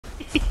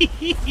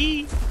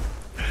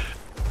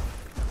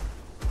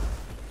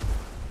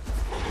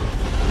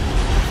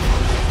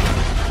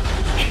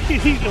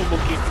Little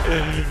monkey.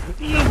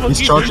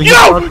 He's charging. Yo!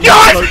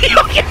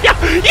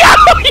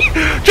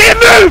 Jaden,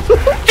 move!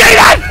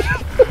 Jaden!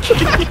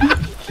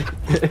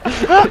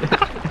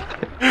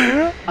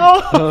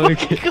 Oh my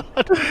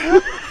god!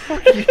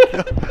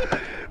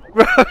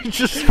 Bro,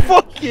 just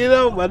fucking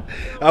hell, man.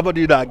 I'm gonna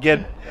do that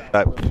again.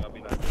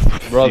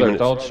 Brother,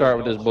 don't start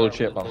with this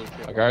bullshit, man.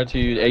 I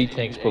guarantee you 8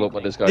 things pull up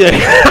when this guy.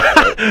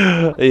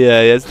 Yeah,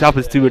 yeah, it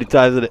happens too many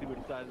times, isn't it?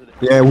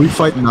 Yeah, we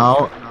fight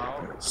now.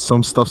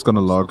 Some stuff's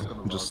gonna log.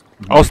 Just.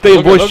 I'll stay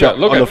in voice chat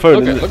on the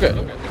phone. Look at.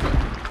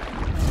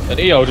 And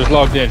EO just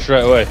logged in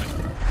straight away.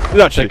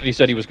 Second he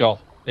said he was gone.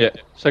 Yeah,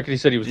 second he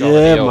said he was gone.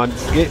 Yeah, man.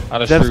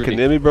 Devs can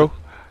hear me, bro.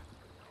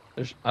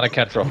 And I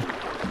can't drop.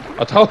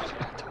 I told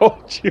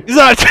you. Is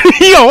that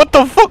yo? What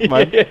the fuck,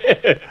 man?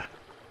 Yeah.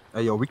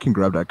 Hey, yo, we can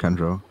grab that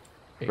Kendro.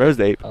 Where's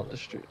the ape? On the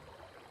street.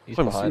 He's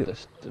behind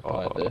this.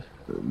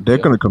 They're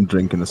gonna come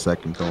drink in a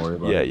second. Don't worry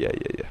about it.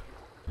 Yeah.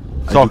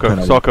 Sarco.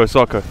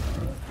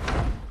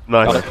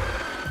 Nice.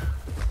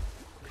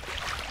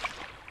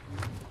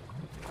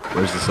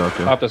 Where's the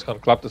Sarco?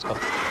 Clap this gun.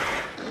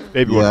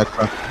 Baby one.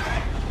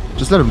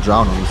 Just let him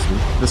drown, honestly.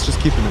 Let's just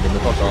keep him in the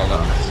middle. Fuck all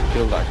that.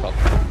 Kill that gun.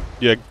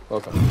 Yeah.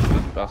 Fuck him.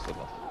 Bastard,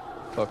 man.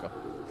 Fuck him.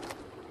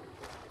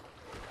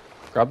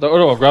 Grab the. Oh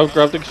no! Grab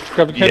the.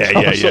 Yeah.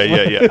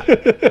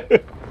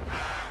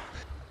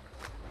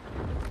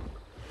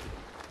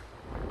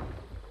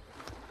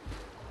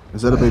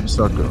 Is that a baby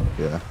Sarco?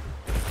 Yeah.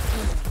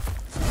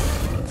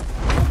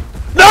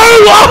 No!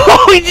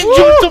 Oh, he just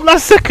jumped up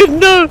last second.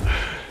 No.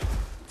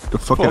 The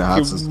fucking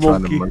ass is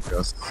trying to murk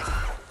us.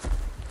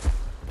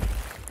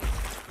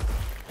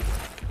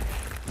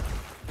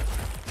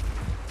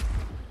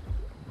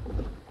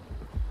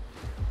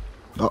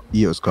 Oh,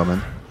 EO's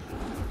coming.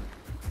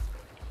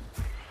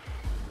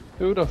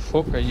 Who the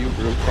fuck are you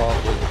group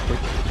calling with?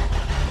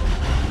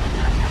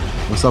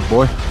 What's up,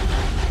 boy?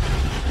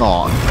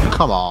 Oh,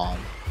 come on.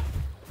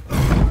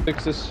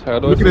 Fix this. How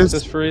do I fix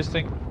this freeze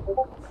thing?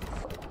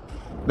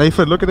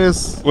 Nathan, look at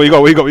this. What you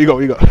got?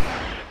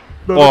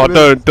 No,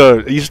 oh,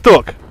 don't. Are you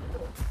stuck?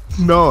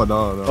 No.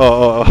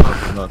 Oh.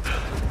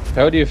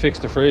 How do you fix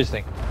the freeze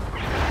thing?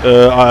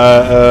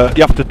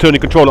 You have to turn the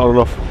controller on and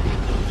off.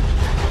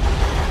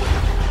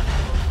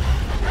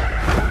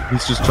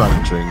 He's just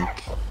trying to drink.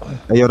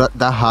 Hey, yo,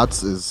 that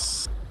hats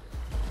is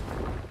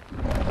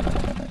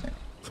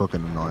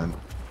fucking annoying.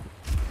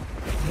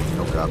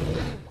 No cap.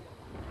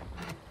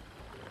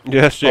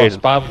 Yes, Jaden.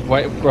 Spam,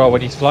 bro.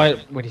 When he's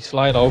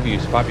flying over you,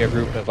 spam your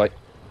group invite.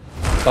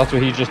 That's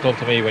what he just done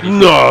to me when he.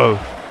 No.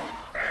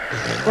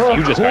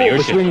 You just got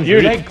your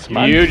shit.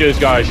 You just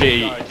got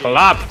shit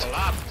clapped.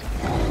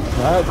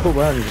 How cool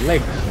around his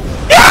legs.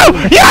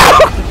 Yo!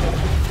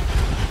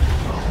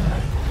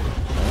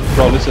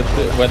 Bro, listen.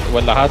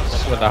 When the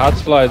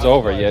hats flies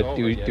over, yeah,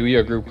 do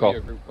your group call.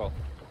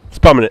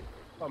 Spamming it.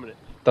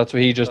 That's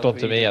what he just done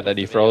to me, and then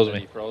he froze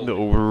me.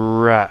 Little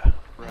rat.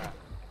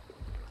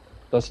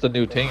 That's the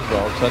new thing, bro.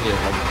 I'm telling you.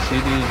 Like, see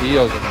these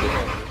deals and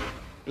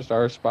just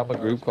start spamming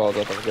group calls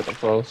up and get them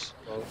froze.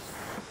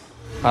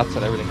 Hats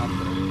and everything.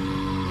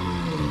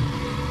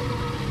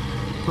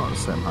 It's not the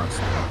same hats.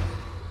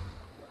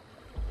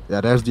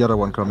 Yeah, there's the other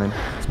one coming.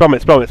 Spam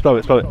it.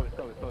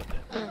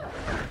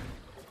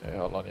 Yeah,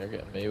 hold on, you're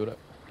getting me with it.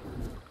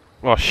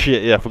 Oh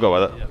shit, yeah, I forgot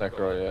about that.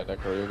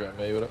 Necro, you're getting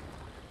me with it.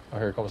 Oh,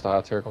 here comes the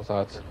hats.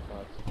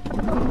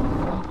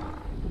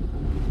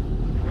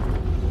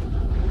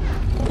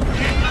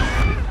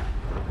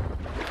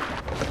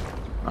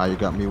 Ah, you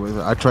got me with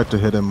it. I tried to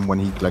hit him when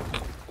he like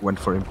went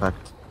for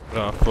impact.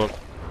 Oh fuck.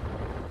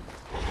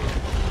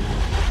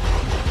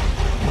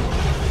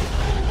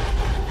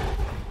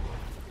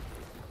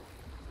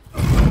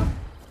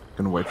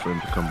 Gonna wait for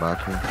him to come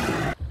back here.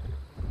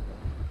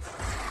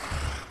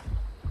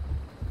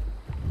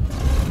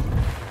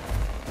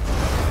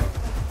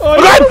 I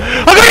got him!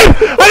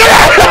 Oh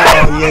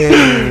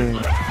yeah.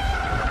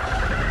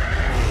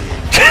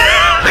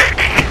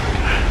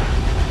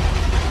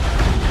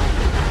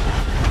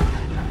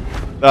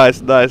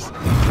 Nice.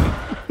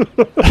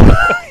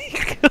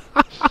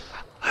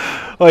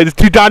 Oh, there's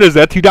two diners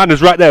there.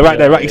 Right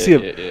there. Right, you see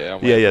him?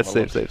 Yeah.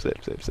 Safe.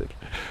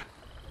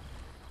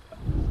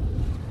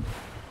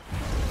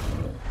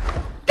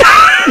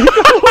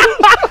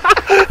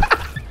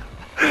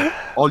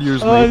 All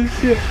yours, mate.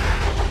 Shit.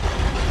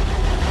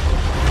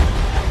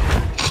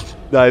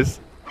 Nice.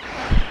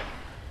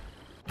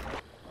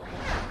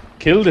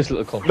 Kill this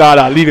little cunt.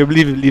 Nah, leave him.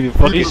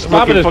 Fuck He's it.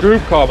 spamming his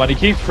group call, man. He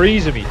keeps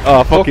freezing me.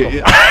 Oh, fuck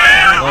it.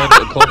 Annoying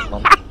little cunt,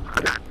 man.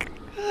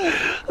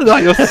 Nah,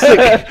 you're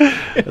sick.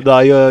 Nah,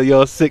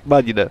 you're a sick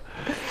man, you know.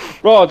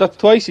 Bro, that's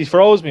twice he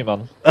froze me,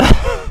 man.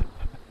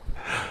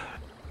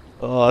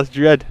 Oh, that's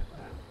dread.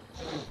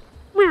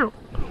 The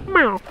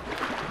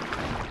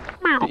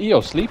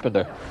EO sleeping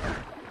there.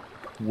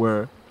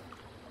 Where?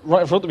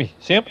 Right in front of me.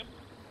 See him?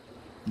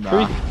 Nah.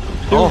 3,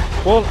 2,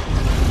 1.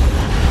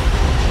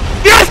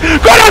 Yes!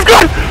 Go on!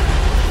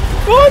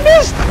 Oh, I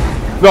missed!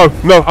 No,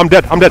 no, I'm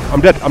dead. I'm dead. I'm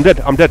dead. I'm dead.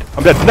 I'm dead.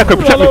 I'm dead. Neko,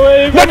 protect me.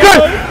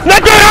 Neko!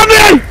 Neko, help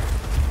me!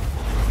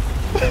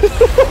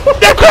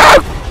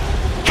 Neko!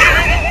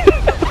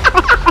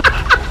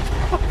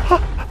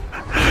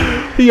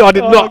 Yo, I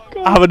did not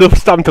have enough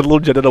stamina to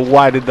lunge. I don't know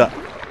why I did that.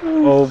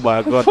 Oh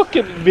my god. I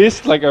fucking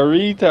missed like a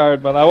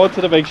retard, man. I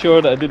wanted to make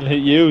sure that I didn't hit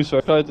you, so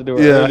I tried to do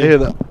it. Yeah, early. I hear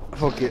that.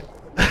 Fuck it.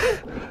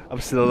 I'm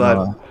still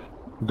alive.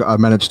 I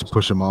managed to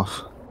push him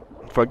off.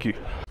 Thank you.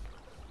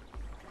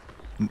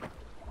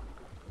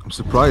 I'm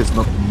surprised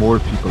not more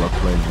people are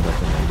playing that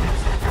than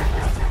others.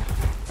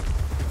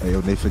 Hey,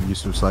 yo, Nathan, you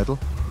suicidal?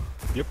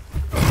 Yep.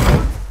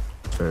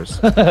 Fairs.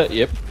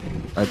 Yep.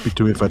 I'd be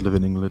too if I'd live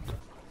in England.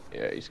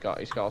 Yeah, he's got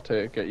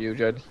to get you,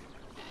 Jed.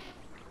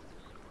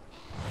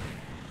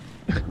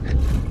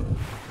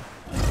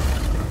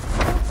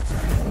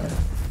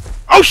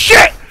 Oh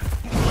shit!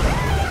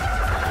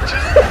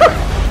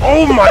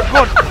 Oh my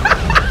god!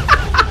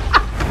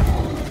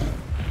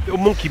 Little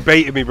monkey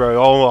baited me,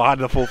 bro. Oh, I had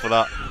to fall for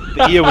that.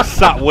 The ear was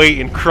sat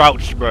waiting,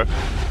 crouched, bro.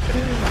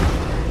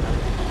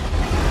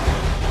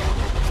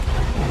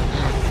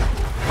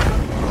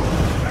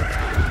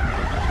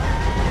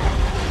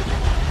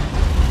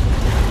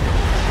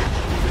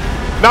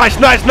 Nice,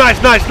 nice,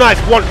 nice, nice, nice.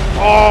 One.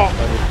 Oh.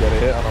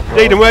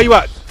 Aiden, where are you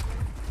at?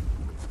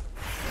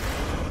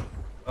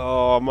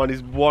 Oh man,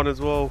 he's one as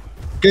well.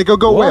 Okay, go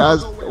away,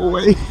 Az. Go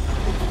away.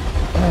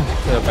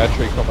 Yeah,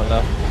 battery coming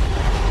now.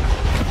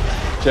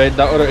 Jade,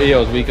 that other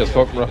EO's weak as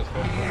fuck, bro.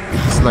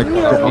 It's like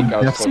on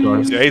death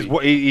scars. Yeah,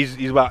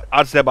 he's about,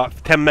 I'd say about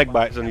 10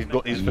 megabytes and he's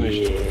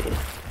finished.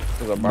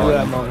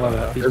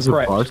 There's a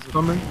burst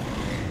coming.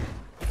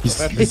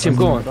 Hit him,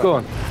 go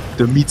on.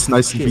 The meat's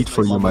nice and beat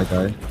for you, my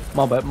guy.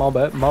 My bad.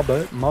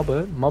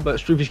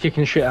 Stroopy's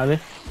kicking the shit out of me.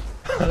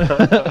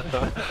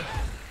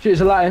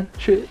 Shit's a Latin.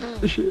 Shit.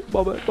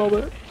 My bad.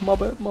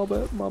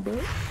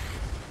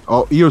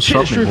 Oh, EO's Shit,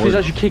 shot me, Stroopy's boy.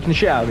 actually kicking the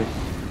shit out of me.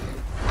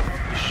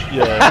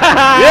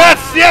 Yeah. Yes!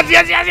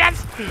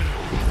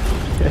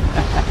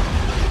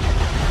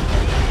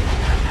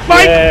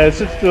 Mike!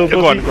 Yes, it's still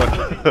Go on.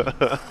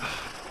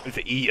 It's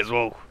an E as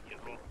well.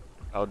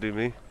 That'll do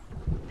me.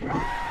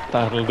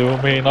 That'll do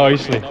me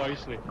nicely.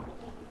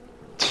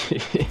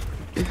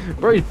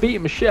 Bro, he's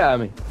beating the shit out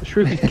of me.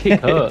 Stroopy's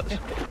kick hurts.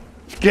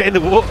 Get in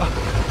the water.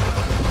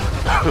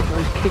 Bro,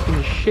 he's kicking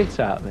the shit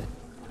out of me.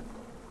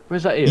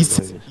 Where's that ear? He's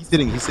sitting.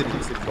 Yeah,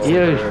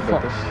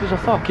 he's a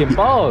fucking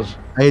bars.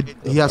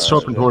 He has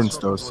sharpened horns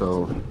though,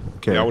 so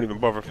okay. Yeah, I won't even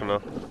bother for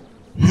now.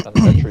 And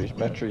Metri's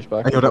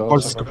back. Hey, yo,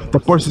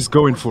 that boss is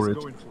going for it.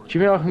 Do you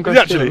mean I can go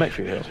Actually- to the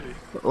Metri here?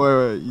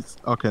 Wait,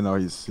 okay, no,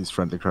 he's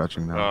friendly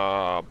crouching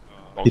now.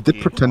 He He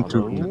did pretend to.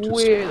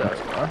 Weirdo,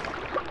 bro.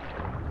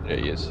 Yeah,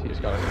 he is. He's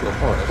got his glove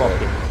Oh, on.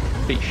 fucking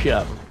beat shit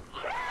up.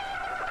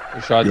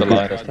 He tried to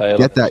line his tail.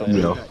 Get up, that so-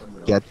 EO.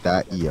 Get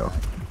that EO.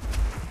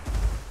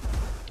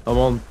 I'm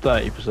on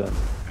 30%.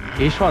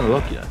 He's trying to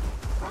look, you know.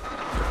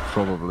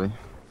 Probably.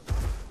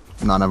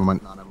 No, never mind.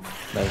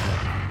 Maybe.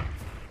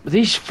 But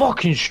he's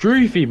fucking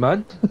Stroofy,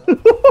 man.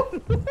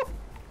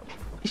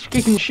 He's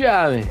kicking shit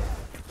out of me.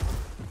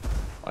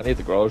 I need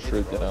the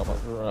grocery, you know, I'm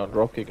around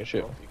drop kicking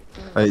shit.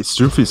 Hey,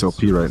 Stroofy's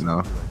OP right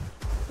now.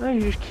 Man,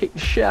 you just kicked the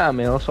shit out of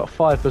me. I lost like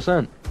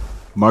 5%.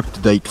 Mark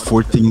the date,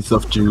 14th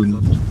of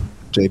June.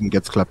 Jaden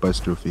gets clapped by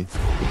Stroofy.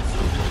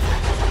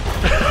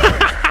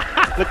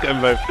 Look at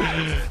them both.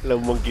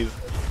 Little monkeys.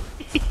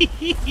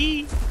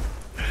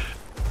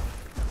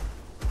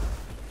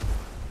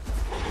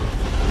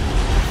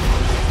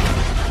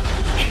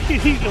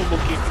 Little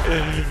monkey.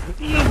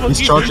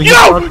 He's charging. Yo!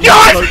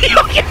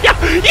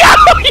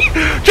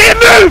 Jaden,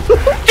 move!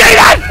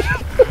 Jaden!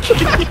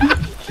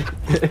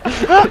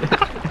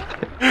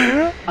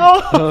 Oh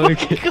my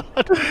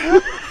god.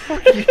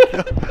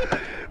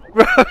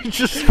 Bro,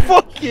 just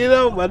fucking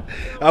hell, man.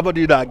 How about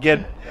do that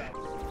again?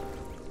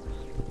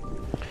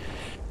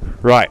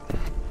 Right.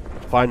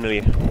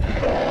 Finally.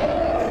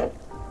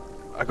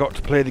 I got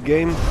to play the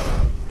game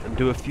and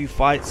do a few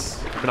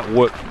fights. I've been at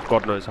work for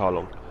God knows how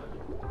long.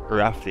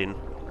 Rafting.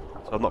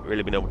 So I've not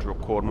really been able to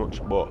record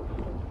much, but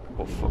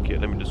fuck it,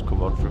 let me just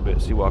come on for a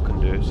bit, see what I can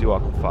do, see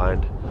what I can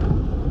find.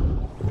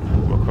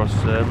 Come across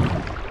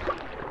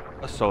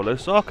a solo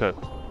Sarco.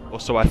 Or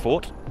so I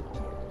thought.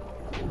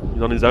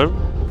 He's on his own.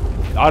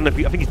 I don't know if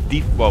I think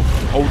he's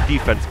old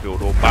defense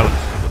build or balance,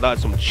 but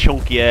that's some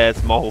chunky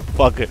ass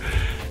motherfucker.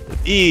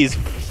 He's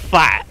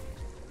fat.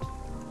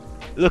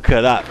 Look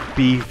at that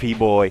beefy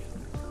boy.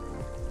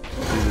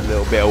 He's a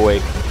little bit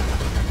awake.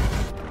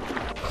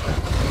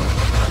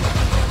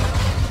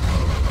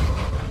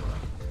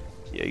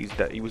 Yeah,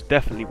 he was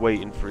definitely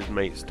waiting for his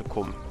mates to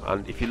come.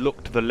 And if you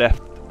look to the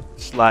left,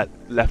 slight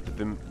left of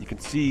him, you can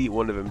see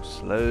one of them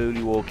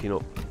slowly walking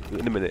up.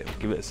 In a minute,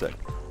 give it a sec.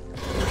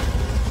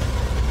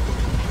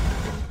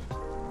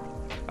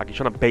 Like he's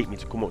trying to bait me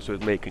to come up so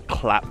his mate can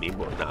clap me,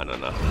 but nah.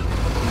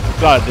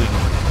 God, dude.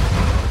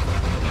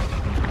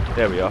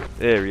 There we are.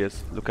 There he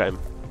is. Look at him.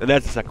 And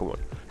there's the second one.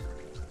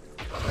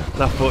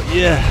 And I thought,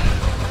 yeah.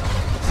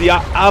 See,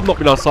 I've not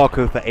been on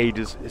Sarco for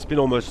ages. It's been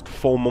almost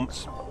 4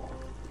 months.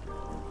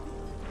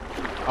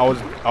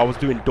 I was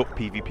doing duck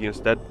PvP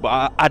instead,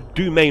 but I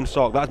do main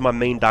Sarc. That's my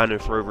main dino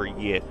for over a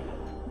year,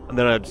 and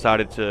then I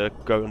decided to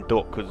go on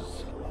duck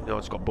because I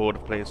just got bored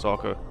of playing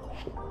Sarco.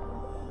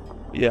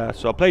 Yeah,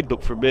 so I played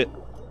duck for a bit,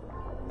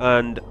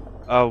 and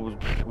I was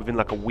within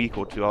like a week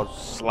or two I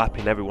was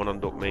slapping everyone on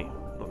duck, mate.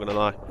 Not gonna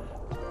lie.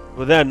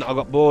 But then I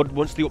got bored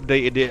once they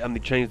updated it and they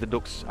changed the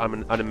duck's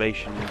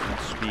animation and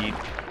speed.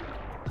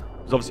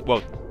 Because obviously,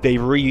 well, they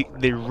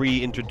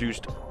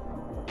reintroduced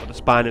what the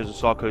Spinos and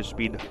Sarco's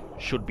speed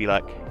should be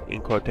like,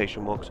 in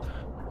quotation marks.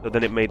 So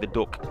then it made the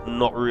duck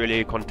not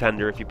really a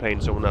contender if you're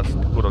playing someone that's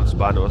good on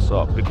Spino or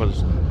Sarc,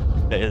 because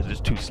they're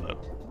just too slow.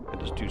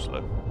 They're just too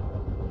slow.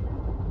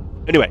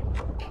 Anyway,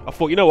 I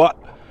thought, you know what?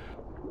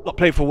 Not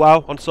played for a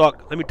while on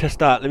Sarc. Let me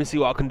test out. Let me see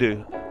what I can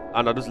do.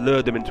 And I just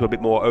lured them into a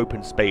bit more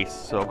open space,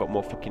 so I've got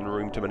more fucking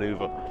room to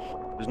maneuver.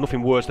 There's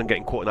nothing worse than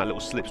getting caught in that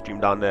little slipstream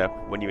down there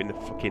when you're in the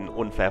fucking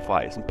unfair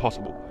fight. It's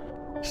impossible.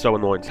 It's so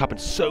annoying. It's happened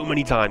so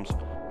many times.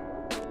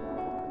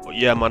 But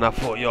yeah, man, I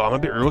thought, yo, I'm a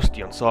bit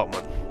rusty on Sarc,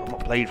 man. I've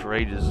not played for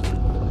ages.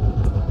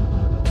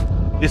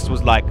 This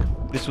was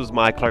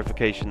my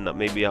clarification that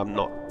maybe I'm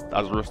not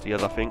as rusty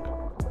as I think,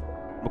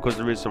 because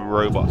there is some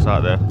robots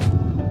out there.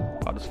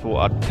 I just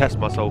thought I'd test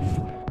myself.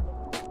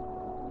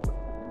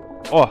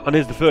 Oh, and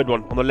here's the third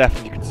one on the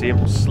left. You can see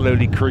him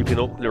slowly creeping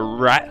up, little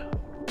rat.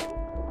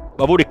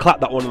 But I've already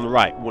clapped that one on the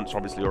right once,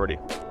 obviously, already.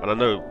 And I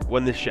know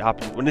when this shit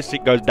happens, when this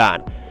shit goes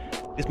down,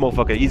 this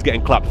motherfucker, he's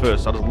getting clapped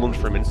first, so I just lunge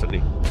for him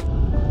instantly.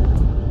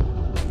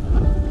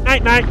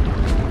 Night, night.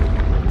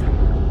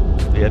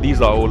 Yeah, these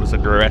are all as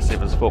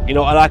aggressive as fuck. You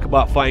know what I like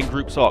about fighting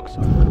group Sarcs?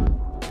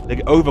 They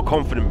get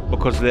overconfident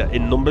because they're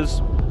in numbers.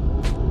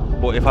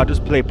 But if I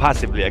just play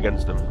passively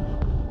against them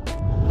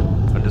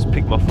and just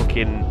pick my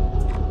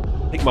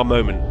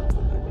moment,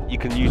 you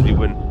can usually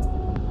win.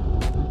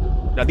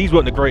 Now these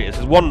weren't the greatest.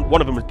 There's one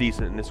of them was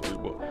decent in this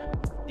group, but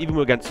even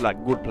against like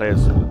good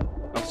players,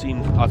 I've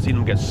seen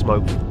them get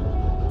smoked.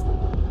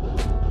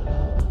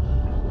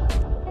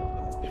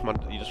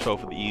 You just fell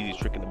for the easiest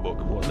trick in the book.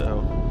 What the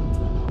hell?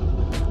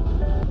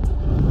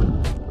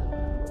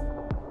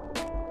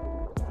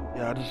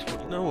 Yeah, I just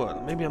thought, you know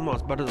what? Maybe I'm not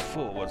as bad as I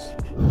thought I was.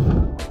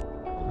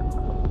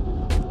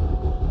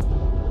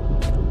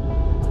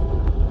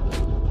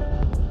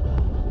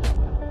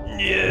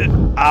 Yeah.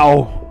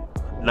 Ow.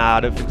 Nah, I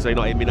don't think so. You're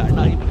not hitting me that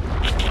night.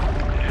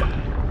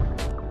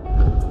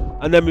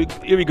 And then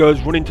here he goes,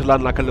 running to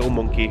land like a little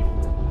monkey.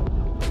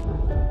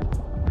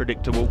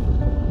 Predictable.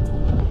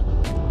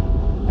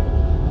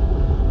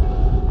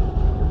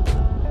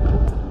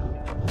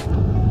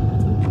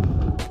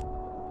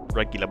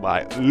 Regular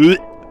bite.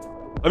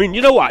 I mean,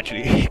 you know what?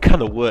 Actually, it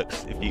kind of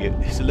works if you get.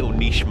 It's a little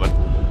niche, man.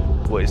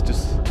 But it's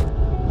just, you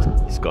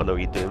just gotta know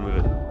what you're doing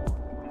with it.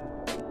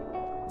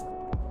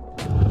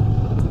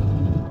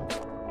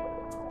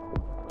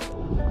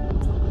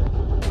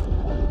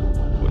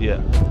 Yeah,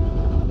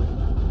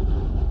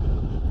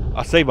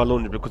 I saved my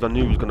lunge because I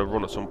knew he was going to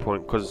run at some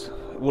point, because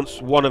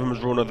once one of them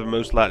is a runner, then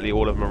most likely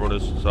all of them are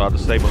runners, so I had to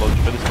save my lunge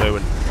for this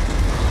moment.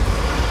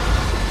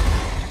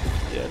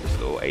 Yeah, this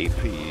little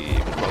AP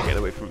can't get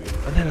away from me.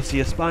 And then I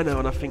see a Spino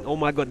and I think, oh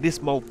my god, this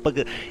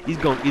motherfucker, he's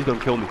gonna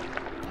kill me.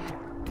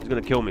 He's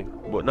gonna kill me.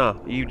 But nah,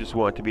 you just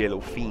wanted to be a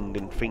little fiend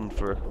and fiend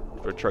for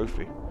a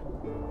trophy.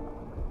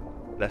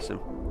 Bless him.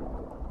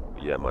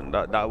 Yeah, man,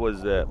 that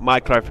was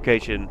my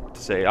clarification to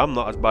say I'm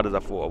not as bad as I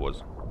thought I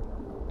was.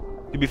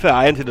 To be fair,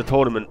 I entered the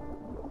tournament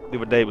the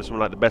other day with some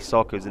like the best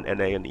Sarcos in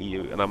NA and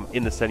EU, and I'm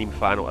in the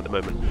semi-final at the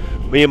moment.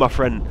 Me and my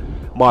friend,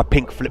 my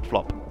pink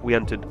flip-flop, we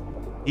entered.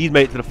 He's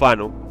made it to the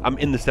final. I'm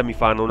in the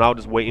semi-final now,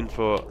 just waiting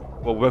for.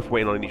 Well, we're both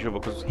waiting on each other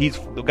because he's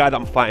the guy that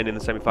I'm fighting in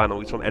the semi-final.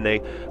 He's from NA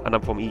and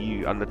I'm from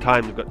EU, and the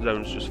time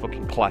zones just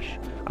fucking clash.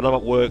 And I'm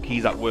at work,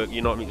 he's at work.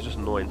 You know what I mean? It's just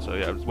annoying. So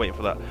yeah, I'm just waiting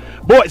for that.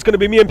 But it's gonna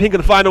be me and Pink in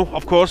the final,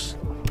 of course.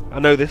 I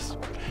know this,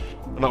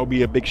 and that will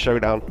be a big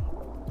showdown.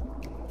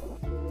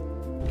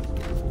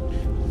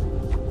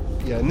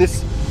 Yeah, in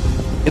this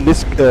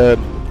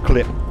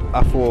clip,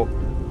 I thought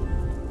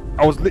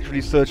I was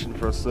literally searching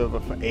for a server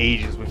for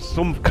ages with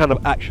some kind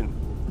of action.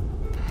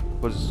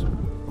 Because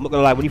I'm not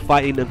gonna lie, when you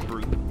fight in a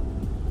group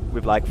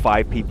with like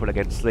 5 people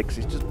against slicks,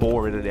 it's just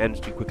boring and it ends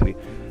too quickly.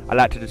 I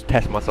like to just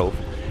test myself.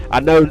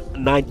 I know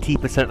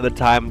 90% of the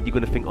time you're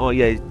gonna think, oh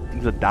yeah, he's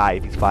gonna die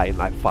if he's fighting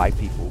like 5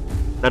 people.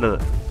 No.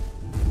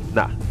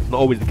 Nah, it's not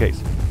always the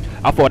case.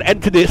 I thought I'd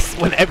enter this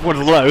when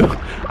everyone's low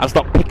and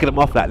start picking them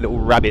off like little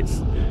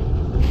rabbits.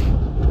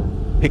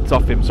 Picked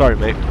off him, sorry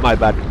mate, my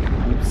bad.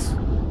 Oops.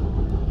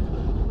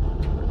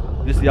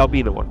 This is the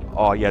albino one.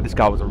 Oh yeah, this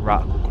guy was a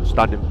rat, couldn't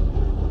stand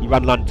him. He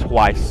ran land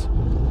twice.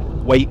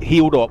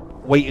 Healed up,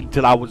 waited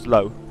until I was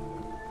low.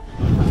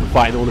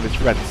 Fighting all of his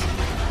friends.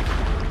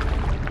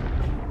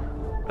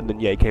 And then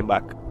yeah, he came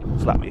back,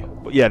 slapped me.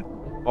 But yeah,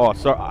 oh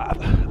sorry,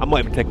 I'm not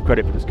even taking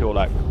credit for this kill,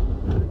 like.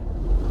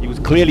 He was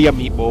clearly a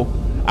meatball.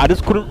 I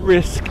just couldn't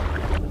risk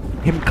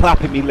him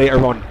clapping me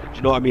later on. Do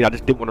you know what I mean? I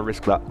just didn't want to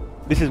risk that.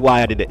 This is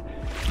why I did it.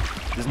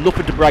 There's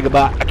nothing to brag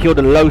about. I killed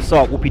a low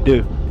Sarc,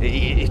 whoopie-doo.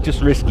 It's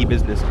just risky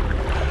business.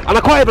 And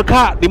I can't even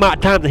count the amount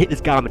of times I hit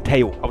this guy on the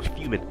tail. I was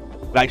fuming.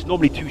 Like, it's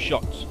normally 2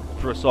 shots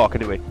for a Sarc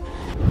anyway.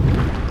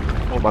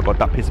 Oh my god,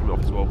 that pissed me off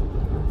as well.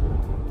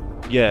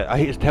 Yeah, I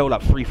hit his tail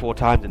like 3-4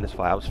 times in this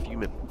fight. I was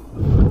fuming.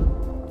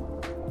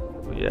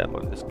 But yeah,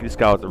 man, this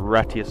guy was the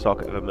rattiest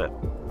Sarc I've ever met.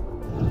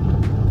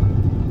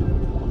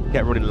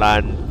 Get running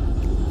land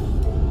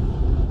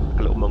like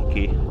a little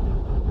monkey.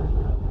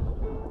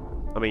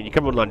 I mean, you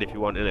can run land if you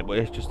want, innit? But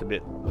it's just a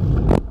bit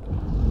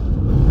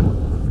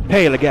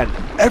pale again.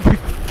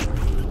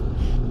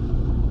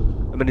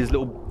 And then his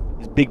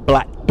big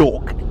black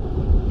duck.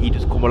 He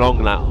just come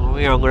along like, oh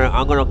yeah,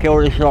 I'm gonna kill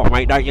this shot,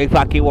 mate. Don't you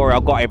fucking worry.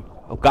 I've got him.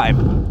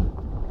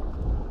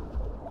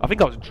 I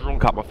think I was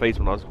drunk out my face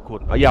when I was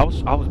recording. Yeah, I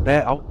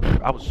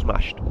was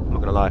smashed. I'm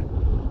not gonna lie.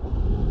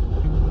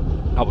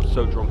 I was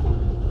so drunk.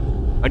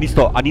 I need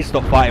to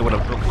stop fighting when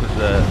I'm drunk because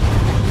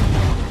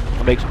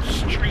I make some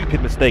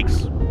stupid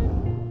mistakes.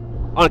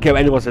 I don't care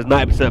what anyone says.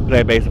 90%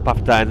 player base of Path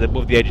of Titans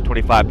above the age of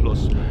 25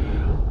 plus.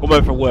 Come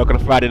home from work on a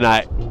Friday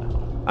night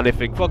and they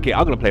think, fuck it,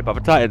 I'm gonna play Path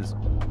of Titans.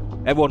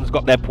 Everyone's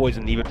got their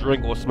poison, either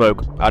drink or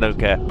smoke. I don't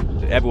care.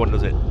 Everyone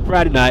does it.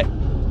 Friday night,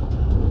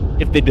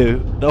 if they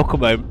do, they'll come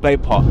home, play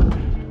pot,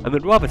 and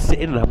they'd rather sit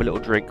in and have a little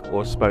drink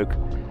or smoke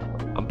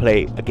and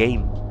play a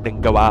game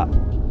than go out.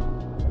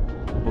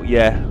 But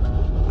yeah,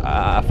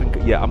 I think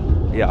I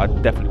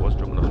definitely was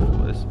drunk enough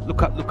for this.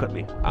 Look at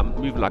me. I'm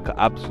moving like an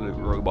absolute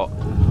robot.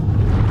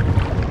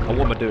 And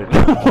what am I doing?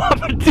 What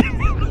am I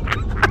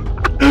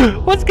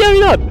doing? What's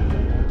going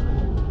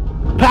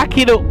on? Pack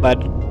it up,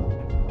 man.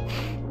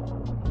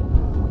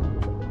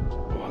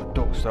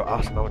 Duck's so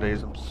ass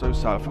nowadays. I'm so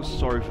sad. I feel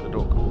sorry for the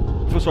duck.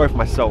 I feel sorry for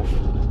myself.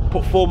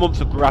 Put 4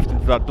 months of graft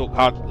into that duck,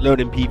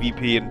 learning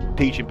PvP and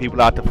teaching people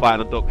how to fight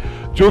on a duck,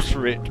 just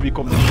for it to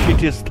become the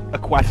shittest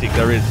aquatic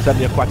there is,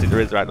 semi-aquatic there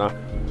is right now.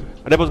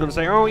 And everyone's gonna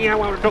say, oh yeah,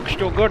 well the duck's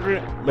still good.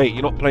 Mate,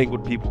 you're not playing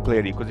good people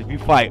clearly, because if you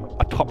fight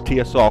a top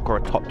tier Sarc or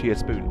a top tier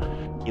spoon,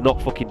 you're not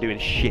fucking doing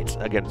shit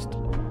against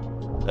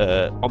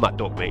on that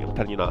duck, mate. I'm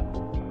telling you now.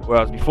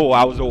 Whereas before,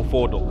 I was all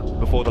for duck.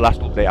 Before the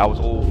last update, I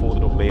was all for the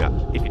duck, mate.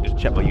 If you just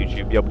check my YouTube,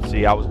 you'll be able to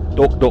see I was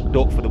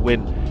duck for the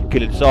win.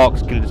 Killing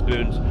Sarcs, killing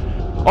spoons.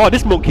 Oh,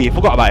 this monkey, I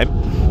forgot about him.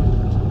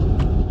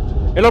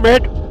 Hello,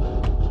 mate.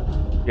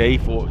 Yeah, he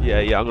thought,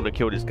 yeah, I'm gonna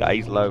kill this guy.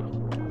 He's low.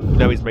 You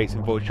know his mate's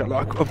in voice chat.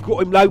 Like, I've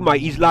got him low,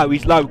 mate. He's low.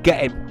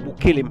 Get him. We'll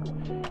kill him.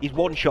 He's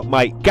 1 shot,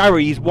 mate.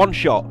 Gary, he's 1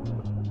 shot.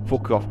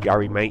 Fuck off,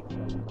 Gary, mate.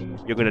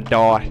 You're gonna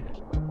die.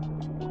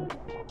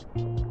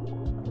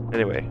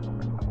 Anyway.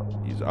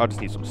 I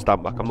just need some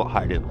stam back. I'm not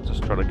hiding. I'm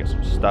just trying to get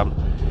some stam.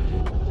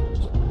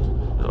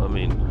 You know what I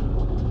mean?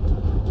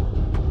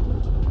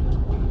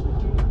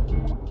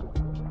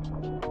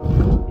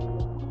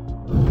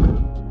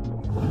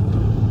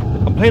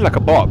 I'm playing like a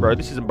bot, bro.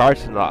 This is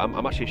embarrassing. Like,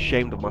 I'm actually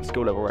ashamed of my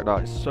skill level right now.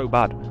 It's so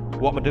bad.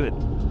 What am I doing?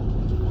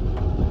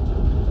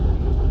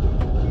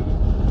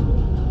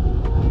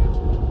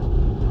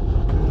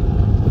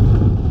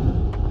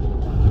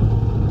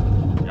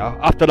 Yeah,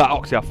 after that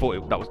Oxy, I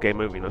thought that was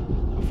game over, you know.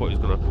 I thought he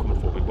was going to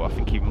come for me, but I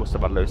think he must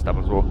have had low stam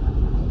as well.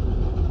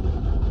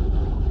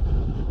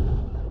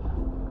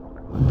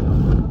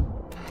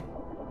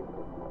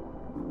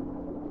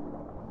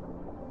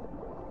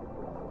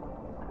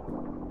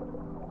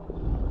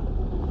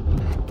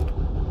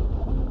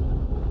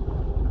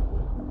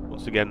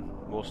 Once again,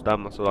 more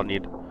stam, that's all I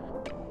need.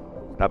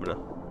 Stamina.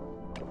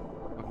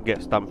 I can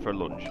get stam for a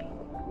lunge.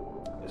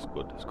 It's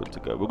good to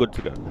go. We're good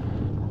to go.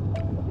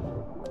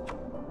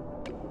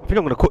 I think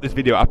I'm going to cut this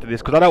video after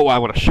this because I don't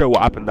want to show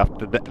what happened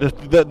after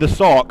the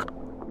Sarc.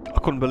 I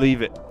couldn't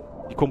believe it.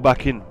 He come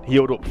back in,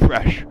 healed up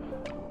fresh.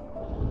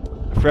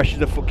 Fresh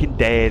as a fucking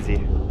daisy.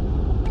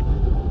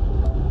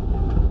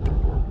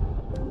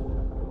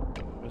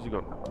 Where's he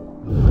gone?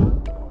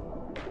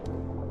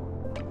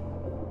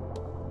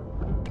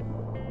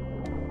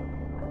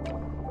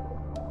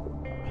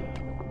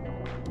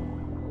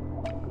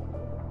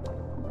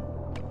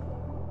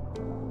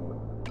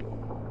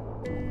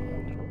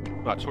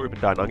 Right, sorry for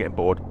dying, I'm getting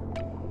bored.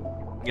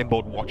 I'm getting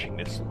bored watching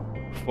this.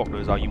 Fuck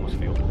knows how you must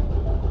feel.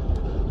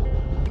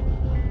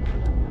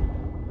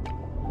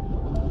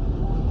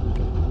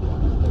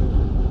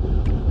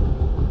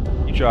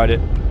 You tried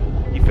it.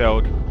 You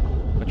failed.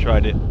 I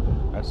tried it.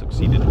 I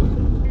succeeded.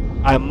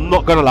 I am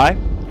not gonna lie.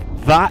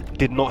 That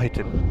did not hit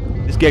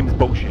him. This game is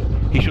bullshit.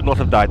 He should not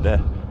have died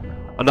there.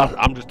 And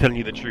I'm just telling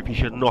you the truth. He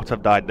should not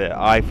have died there.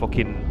 I did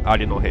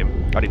not hit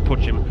him. I didn't touch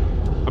him.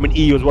 I mean,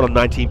 E was 1 on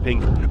 19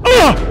 ping.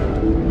 Ah!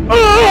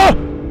 Ah!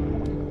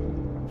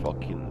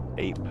 Fucking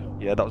ape.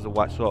 Yeah, that was the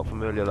white Sarc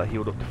from earlier that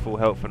healed up to full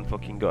health and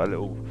fucking got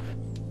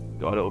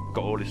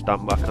all his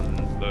stamina back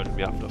and murdered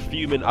me after.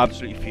 Fuming,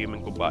 absolutely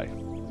fuming. Goodbye.